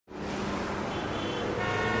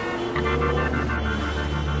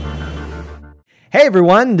Hey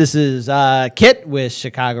everyone, this is Kit with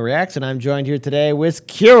Chicago Reacts, and I'm joined here today with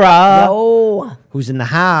Kira. Yo. Who's in the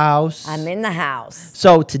house. I'm in the house.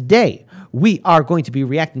 So today, we are going to be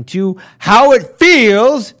reacting to how it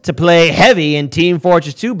feels to play heavy in Team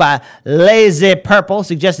Fortress 2 by LazyPurple,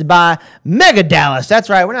 suggested by Mega Dallas. That's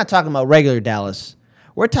right, we're not talking about regular Dallas.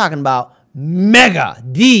 We're talking about Mega,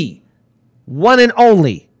 the one and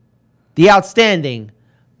only, the outstanding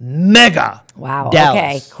Mega Dallas.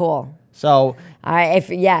 Okay, cool. So, all right,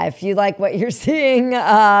 if you like what you're seeing,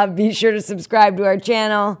 be sure to subscribe to our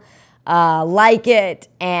channel, like it,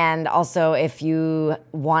 and also if you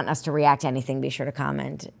want us to react to anything, be sure to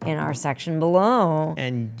comment in our section below.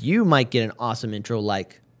 And you might get an awesome intro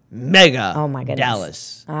like Mega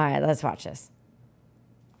Dallas. All right, let's watch this.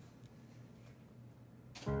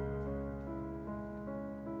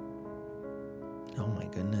 Oh my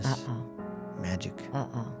goodness. Uh-oh. Magic.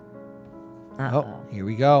 Uh-oh. Oh, here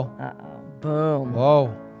we go. Uh-oh. Boom.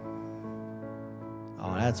 Whoa.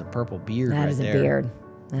 Oh, that's a purple beard right there. That is a beard.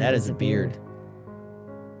 That is a beard.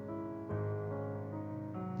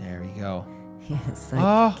 There we go. It's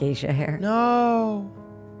like geisha hair. No.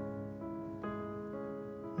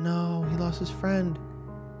 No, he lost his friend.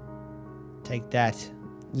 Take that.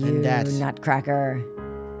 You and that. nutcracker.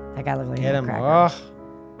 That guy looks like Get a him. nutcracker.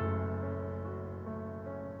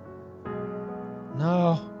 Oh.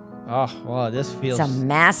 No. Oh, well, this feels... It's a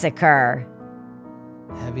massacre.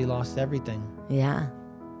 Heavy lost everything. Yeah.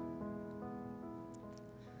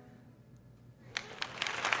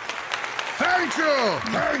 Thank you!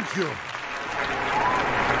 Thank you!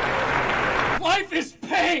 Life is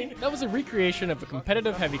pain! That was a recreation of a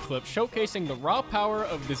competitive heavy clip showcasing the raw power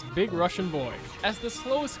of this big Russian boy. As the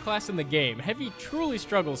slowest class in the game, Heavy truly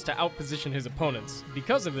struggles to outposition his opponents.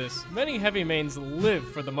 Because of this, many Heavy mains live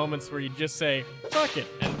for the moments where you just say, fuck it,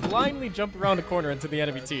 and blindly jump around a corner into the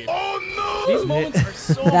enemy team. Oh no! These moments are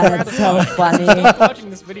so That's so funny. Stop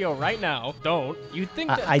watching this video right now. Don't. You'd think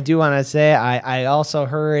that... I do want to say, I also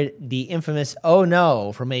heard the infamous "oh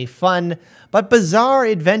no" from a fun but bizarre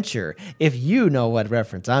adventure. If you know what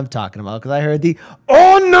reference I'm talking about, because I heard the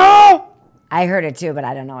 "oh no." I heard it too, but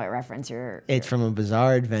I don't know what reference you're... It's from a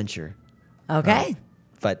bizarre adventure. Okay.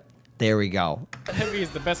 But there we go. Heavy is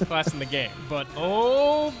the best class in the game, but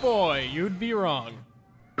oh boy, you'd be wrong.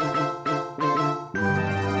 Oh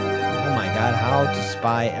my god, how to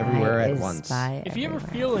spy everywhere at once. If you ever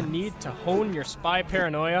feel a need to hone your spy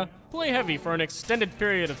paranoia, play Heavy for an extended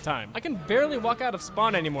period of time. I can barely walk out of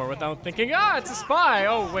spawn anymore without thinking, it's a spy.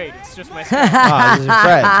 Oh wait, it's just my spy. Oh, this is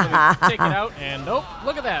Fred. Take it out, and oh,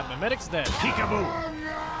 look at that, my medic's dead. Peekaboo!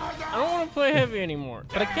 I don't want to play Heavy anymore,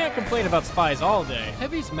 but I can't complain about spies all day.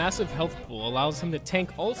 Heavy's massive health pool allows him to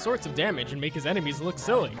tank all sorts of damage and make his enemies look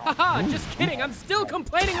silly. Haha, just kidding, I'm still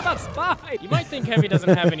complaining about spy! You might think Heavy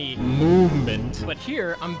doesn't have any movement, but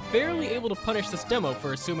here, I'm barely able to punish this demo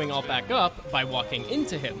for assuming I'll back up by walking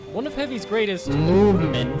into him. One of Heavy's greatest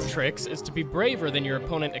movement tricks is to be braver than your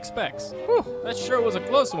opponent expects. Whew, that sure was a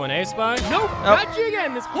close one, eh, Spy? Nope, got you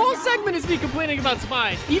again! This whole segment is me complaining about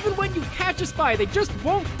spies! Even when you catch a spy, they just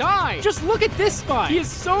won't die! Just look at this spy. He is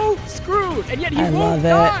so screwed, and yet he won't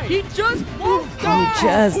die. He just won't die. He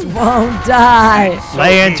just won't die.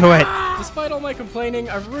 Lay into it. Despite all my complaining,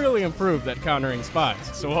 I've really improved at countering spies.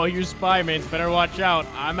 So all you spy mates better watch out.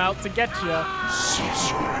 I'm out to get you.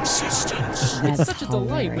 Cease your existence. It's such a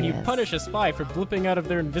delight when you punish a spy for blipping out of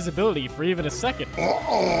their invisibility for even a second.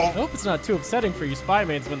 I hope it's not too upsetting for you spy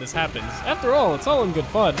mates when this happens. After all, it's all in good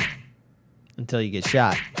fun. Until you get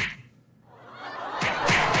shot.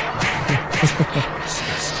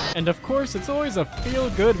 And of course, it's always a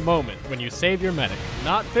feel-good moment when you save your medic.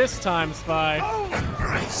 Not this time, Spy.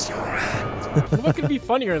 Embrace your hand. What could be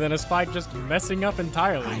funnier than a spy just messing up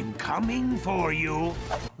entirely? I'm coming for you.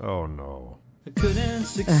 Oh no.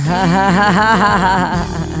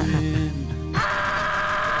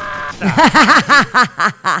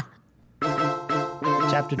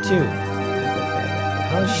 Chapter 2.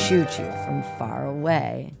 I'll shoot you from far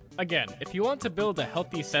away. Again, if you want to build a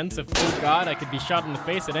healthy sense of, oh god, I could be shot in the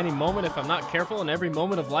face at any moment if I'm not careful and every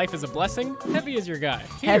moment of life is a blessing, Heavy is your guy.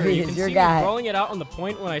 Here, Heavy you is can your see guy. Me rolling it out on the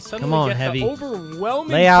point when I suddenly Come on, get Heavy. the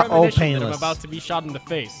overwhelming Lay out all premonition that I'm painless. about to be shot in the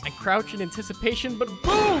face. I crouch in anticipation, but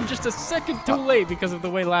boom, just a second too late because of the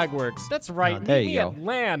way lag works. That's right, Oh, there meet me you go. at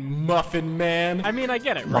land, Muffin Man. I mean, I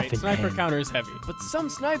get it, right? Muffin Sniper Man. counter is heavy, but some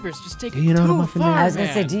snipers just take it you know the too Muffin far, Man? I was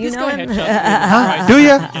gonna say, man. do you This know guy him? headshots me Huh? twice Do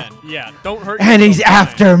ya? again. Yeah, don't hurt And he's yourself,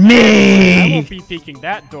 after man. I me. won't be peeking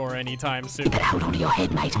that door anytime soon. You better hold on to your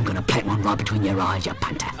head, mate. I'm gonna plant one right between your eyes, you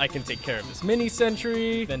punter. I can take care of this mini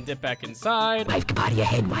sentry, then dip back inside. Wave goodbye to your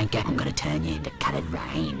head, wanker. I'm gonna turn you into coloured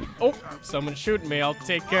rain. Oh, someone's shooting me. I'll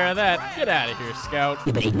take care of that. Get out of here, Scout.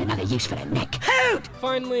 You've been eating another use for that neck. Hoot!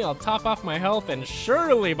 Finally, I'll top off my health, and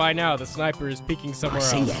surely by now the sniper is peeking somewhere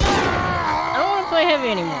See else. ya. I don't want to play heavy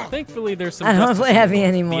anymore. Thankfully, there's some I don't wanna justice play in heavy the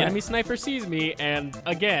world. anymore. The enemy sniper sees me, and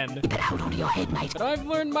again. You better hold on to your head, mate. But I've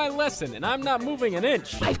learned my lesson, and I'm not moving an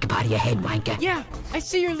inch. Wave goodbye to your head, wanker. Yeah, I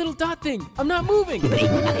see your little dot thing. I'm not moving. You've been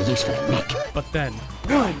eating another use for that neck. But then,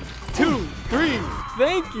 1, 2, 3.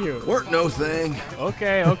 Thank you. Weren't no thing.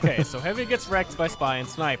 Okay, so Heavy gets wrecked by Spy and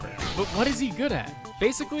Sniper. But what is he good at?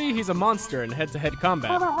 Basically, he's a monster in head-to-head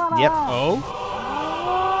combat. Yep. Oh?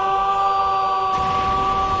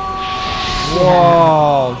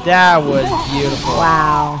 Whoa, that was beautiful.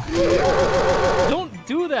 Wow. Don't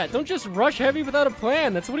do that. Don't just rush Heavy without a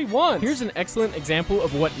plan. That's what he wants. Here's an excellent example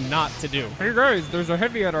of what not to do. Hey guys, there's a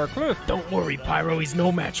Heavy at our cliff. Don't worry, Pyro. He's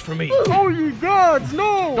no match for me. Oh, you gods,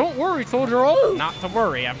 no! Don't worry, Soldier. Not to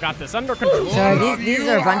worry. I've got this under control. So these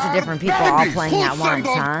are a bunch of different people all playing at once,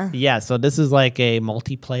 huh? Yeah, so this is like a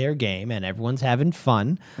multiplayer game, and everyone's having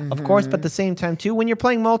fun, of course. But at the same time, too, when you're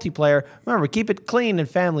playing multiplayer, remember, keep it clean and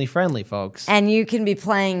family-friendly, folks. And you can be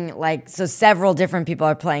playing, like, so several different people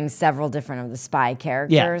are playing several different of the spy characters.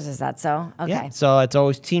 Is that so? Okay. Yeah, so it's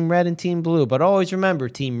always Team Red and Team Blue. But always remember,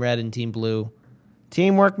 Team Red and Team Blue.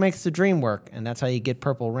 Teamwork makes the dream work, and that's how you get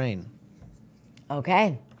Purple Rain.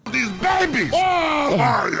 Okay. These babies! Oh,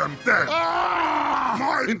 I am dead!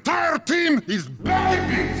 My entire team is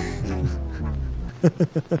babies!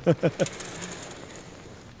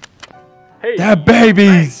 Hey, They're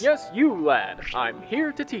babies! Yes, you lad. I'm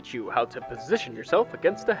here to teach you how to position yourself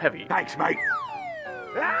against a Heavy. Thanks, mate.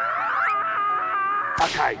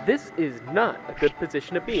 Okay. This is not a good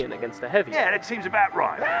position to be in against a Heavy. Yeah, that seems about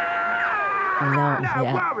right. No, No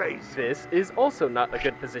yeah. worries. This is also not a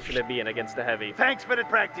good position to be in against a Heavy. Thanks for the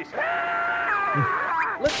practice.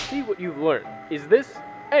 Let's see what you've learned. Is this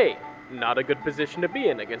A, not a good position to be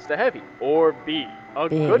in against a Heavy, or B, a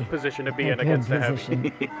good position to be in Good against a Heavy?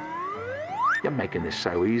 position. You're making this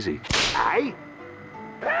so easy. Hey?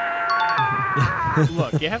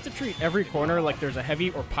 Look, you have to treat every corner like there's a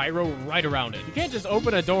Heavy or Pyro right around it. You can't just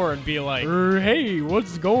open a door and be like, hey,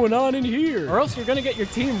 what's going on in here? Or else you're gonna get your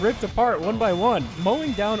team ripped apart one by one.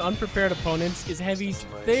 Mowing down unprepared opponents is Heavy's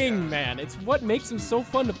thing, man. It's what makes him so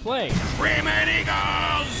fun to play. Freeman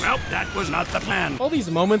Eagles! Well, that was not the plan. All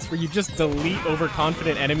these moments where you just delete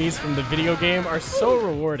overconfident enemies from the video game are so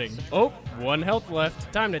rewarding. Oh, 1 health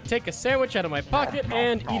left. Time to take a sandwich out of my pocket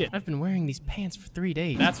and eat it. I've been wearing these pants for 3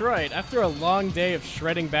 days. That's right. After a long day of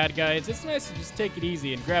shredding bad guys, it's nice to just take it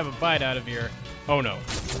easy and grab a bite out of your... Oh no.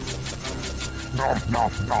 Nom,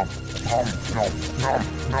 nom, nom. Nom, nom, nom,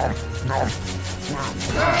 nom, nom.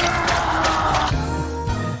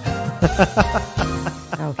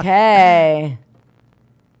 Okay.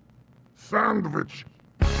 Sandwich.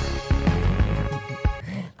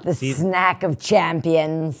 The snack of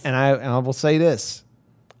champions. And I will say this.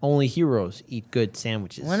 Only heroes eat good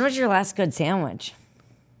sandwiches. When was your last good sandwich?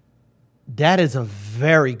 That is a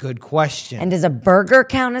very good question. And does a burger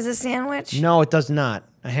count as a sandwich? No, it does not.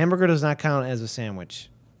 A hamburger does not count as a sandwich.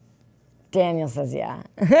 Daniel says yeah.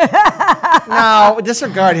 No,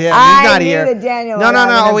 disregard him. He's I not knew here. that Daniel No, would no, have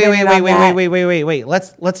no. an Wait, opinion on that. wait.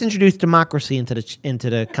 Let's introduce democracy into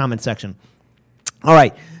the comment section. All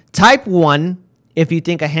right. Type 1 if you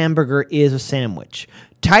think a hamburger is a sandwich.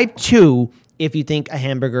 Type 2 if you think a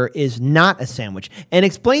hamburger is not a sandwich. And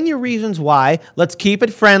explain your reasons why. Let's keep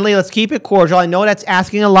it friendly. Let's keep it cordial. I know that's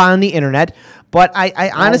asking a lot on the internet, but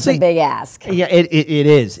I honestly... That's a big ask. Yeah, it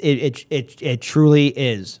is. It truly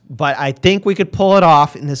is. But I think we could pull it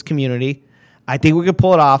off in this community. I think we could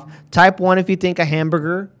pull it off. Type 1 if you think a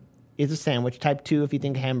hamburger is a sandwich. Type 2 if you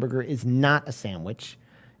think a hamburger is not a sandwich.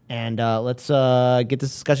 And let's get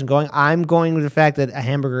this discussion going. I'm going with the fact that a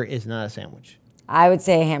hamburger is not a sandwich. I would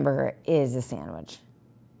say a hamburger is a sandwich.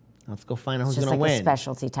 Let's go find out who's Just going like to a win.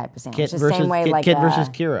 specialty type of sandwich. Kit The versus same way like Kit a, versus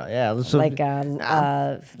Kira. Yeah,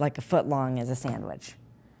 like a foot long is a sandwich,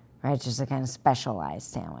 right? It's just a kind of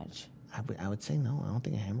specialized sandwich. I would say no. I don't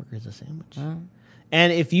think a hamburger is a sandwich.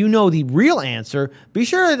 And if you know the real answer, be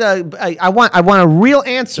sure that I want a real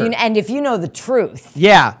answer. And if you know the truth,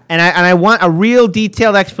 Yeah, and I want a real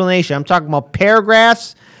detailed explanation. I'm talking about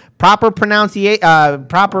paragraphs, proper pronunciation,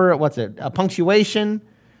 punctuation,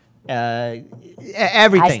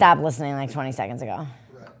 everything. I stopped listening like 20 seconds ago.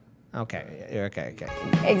 Okay.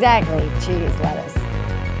 Exactly. Cheese, lettuce.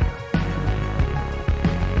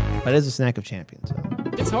 But it is a snack of champions. So.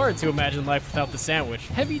 It's hard to imagine life without the sandwich.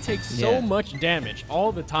 Heavy takes so much damage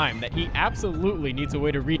all the time that he absolutely needs a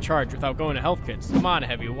way to recharge without going to health kits. Come on,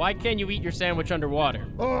 Heavy, why can't you eat your sandwich underwater?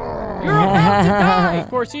 You're about to die! Of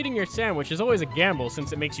course, eating your sandwich is always a gamble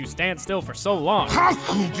since it makes you stand still for so long. How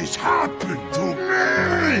could this happen to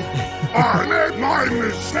me? I made my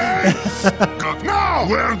mistakes. Got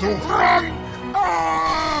nowhere to run.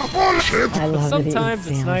 Bullshit. I love Sometimes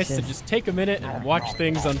it's nice to just take a minute and watch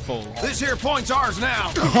things unfold. This here point's ours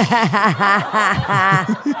now.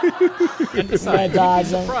 And besides, you'd be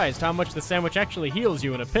surprised how much the sandwich actually heals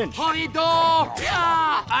you in a pinch. Corridor!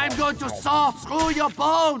 Yeah! I'm going to saw through your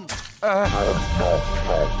bones. I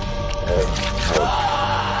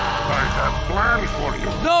have plans for you.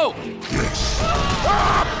 No!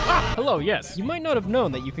 Hello, yes. You might not have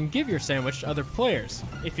known that you can give your sandwich to other players.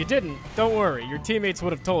 If you didn't, don't worry. Your teammates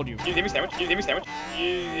would have told you. Give me a sandwich.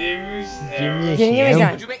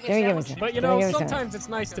 But you know, sometimes it's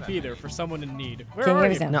nice to be there for someone in need. Where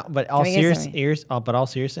are you? No, but all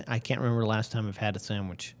seriously, I can't remember the last time I've had a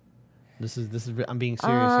sandwich. This is I'm being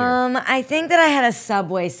serious here. I think that I had a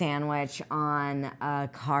Subway sandwich on a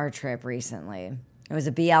car trip recently. It was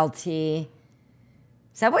a BLT.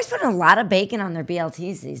 Subway's putting a lot of bacon on their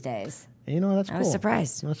BLTs these days. You know, that's cool. I was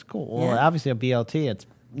surprised. That's cool. Well, obviously a BLT, it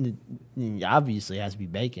obviously has to be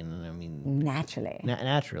bacon. I mean, Naturally.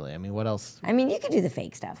 naturally. I mean, what else? I mean, you could do the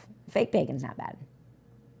fake stuff. Fake bacon's not bad.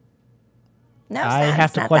 No, I it's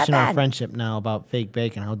have to not question that our bad. friendship now about fake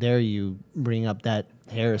bacon. How dare you bring up that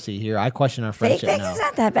heresy here? I question our Fake friendship bacon's now.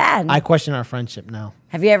 not that bad. I question our friendship now.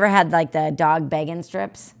 Have you ever had like the dog bacon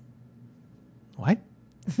strips? What?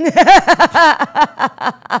 Dog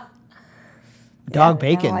Yeah,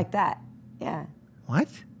 bacon. kinda like that. Yeah. What?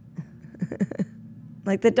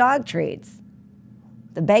 Like the dog treats.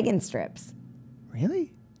 The bacon strips.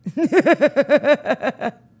 Really?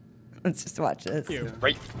 Let's just watch this.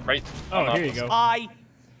 Right. Oh, here you go. I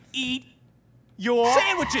eat your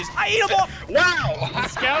sandwiches. I eat them all. Wow!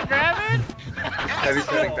 Scout, grab it! Heavy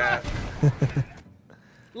feeling bad.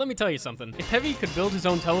 Let me tell you something. If Heavy could build his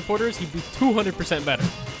own teleporters, he'd be 200% better.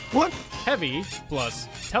 What? Heavy plus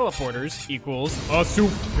teleporters equals a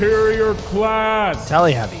superior class.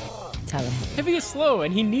 Telly heavy. Tell him. Heavy is slow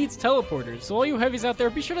and he needs teleporters. So all you heavies out there,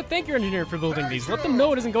 be sure to thank your engineer for building these. Let them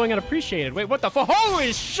know it isn't going unappreciated. Wait, what the fuck?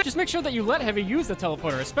 Holy shit! Just make sure that you let Heavy use the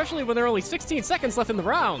teleporter, especially when there are only 16 seconds left in the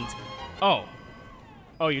round. Oh.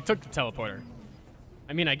 Oh, you took the teleporter.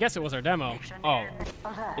 I mean, I guess it was our demo. Oh,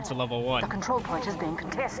 it's a level 1. The control point is being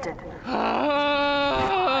contested.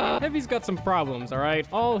 Heavy's got some problems, alright?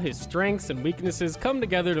 All his strengths and weaknesses come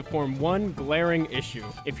together to form one glaring issue.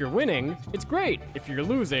 If you're winning, it's great. If you're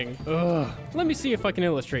losing, ugh. Let me see if I can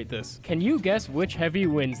illustrate this. Can you guess which Heavy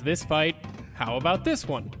wins this fight? How about this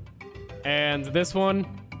one? And this one?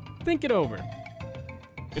 Think it over.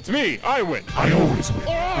 It's me. I win. I always win.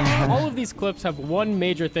 All of these clips have one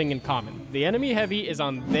major thing in common. The enemy Heavy is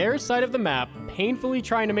on their side of the map, painfully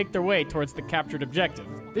trying to make their way towards the captured objective.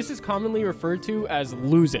 This is commonly referred to as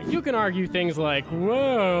losing. You can argue things like,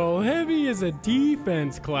 well, Heavy is a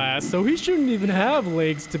defense class, so he shouldn't even have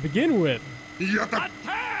legs to begin with.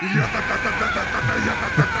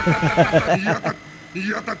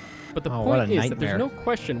 But the what point a is that there's nightmare. no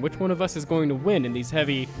question which one of us is going to win in these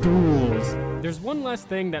Heavy duels. There's one last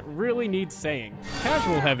thing that really needs saying.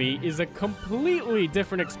 Casual Heavy is a completely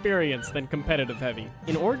different experience than competitive Heavy.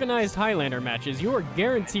 In organized Highlander matches, you are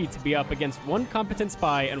guaranteed to be up against one competent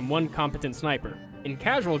spy and one competent sniper. In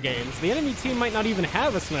casual games, the enemy team might not even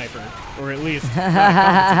have a sniper, or at least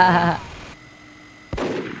not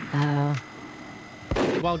competent.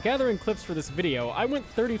 While gathering clips for this video, I went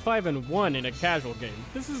 35-1 in a casual game.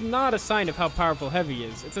 This is not a sign of how powerful Heavy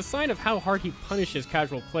is, it's a sign of how hard he punishes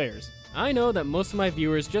casual players. I know that most of my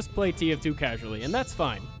viewers just play TF2 casually, and that's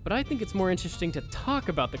fine, but I think it's more interesting to talk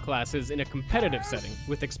about the classes in a competitive setting,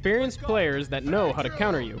 with experienced players that know how to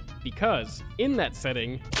counter you, because, in that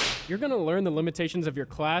setting, you're gonna learn the limitations of your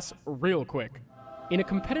class real quick. In a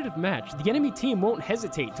competitive match, the enemy team won't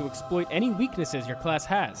hesitate to exploit any weaknesses your class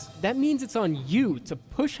has. That means it's on you to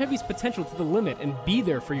push Heavy's potential to the limit and be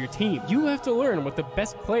there for your team. You have to learn what the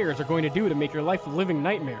best players are going to do to make your life a living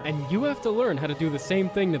nightmare, and you have to learn how to do the same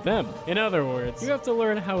thing to them. In other words, you have to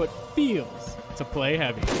learn how it feels to play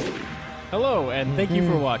Heavy. Hello, and thank you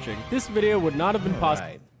for watching. This video would not have been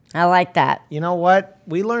possible. I like that. You know what?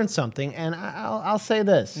 We learned something, and I'll say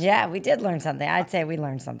this. Yeah, we did learn something. I'd say we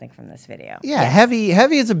learned something from this video. Yeah, Heavy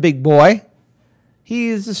is a big boy. He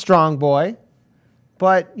is a strong boy.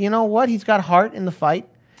 But you know what? He's got heart in the fight.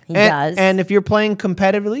 He does. And if you're playing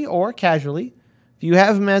competitively or casually, if you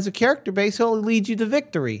have him as a character base, he'll lead you to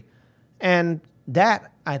victory. And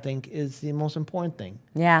that, I think, is the most important thing.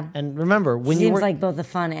 Yeah. And remember, when you Seems work, like both a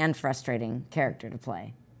fun and frustrating character to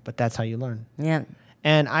play. but that's how you learn. Yeah.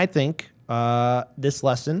 And I think this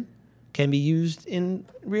lesson can be used in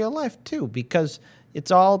real life too, because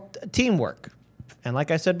it's all teamwork. And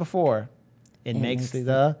like I said before, it makes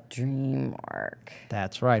the dream work.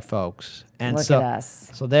 That's right, folks. And Look so, at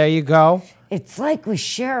us. So there you go. It's like we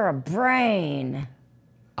share a brain.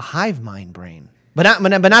 A hive mind brain. But not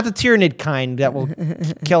the Tyranid kind that will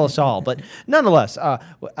kill us all. But nonetheless,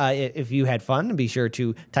 if you had fun, be sure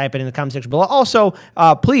to type it in the comment section below. Also,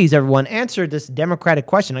 please, everyone, answer this democratic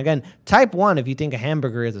question. Again, type 1 if you think a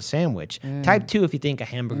hamburger is a sandwich. Type 2 if you think a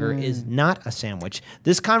hamburger is not a sandwich.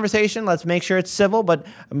 This conversation, let's make sure it's civil, but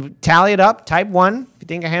tally it up. Type 1 if you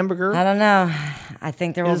think a hamburger I don't know. I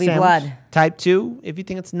think there will is a be sandwich. blood. Type 2 if you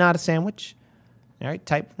think it's not a sandwich. All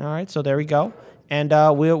right, so there we go. And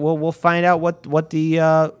we'll find out what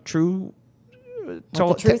the true What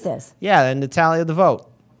the truth is. Yeah, and the tally of the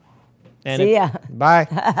vote. And See ya. Bye.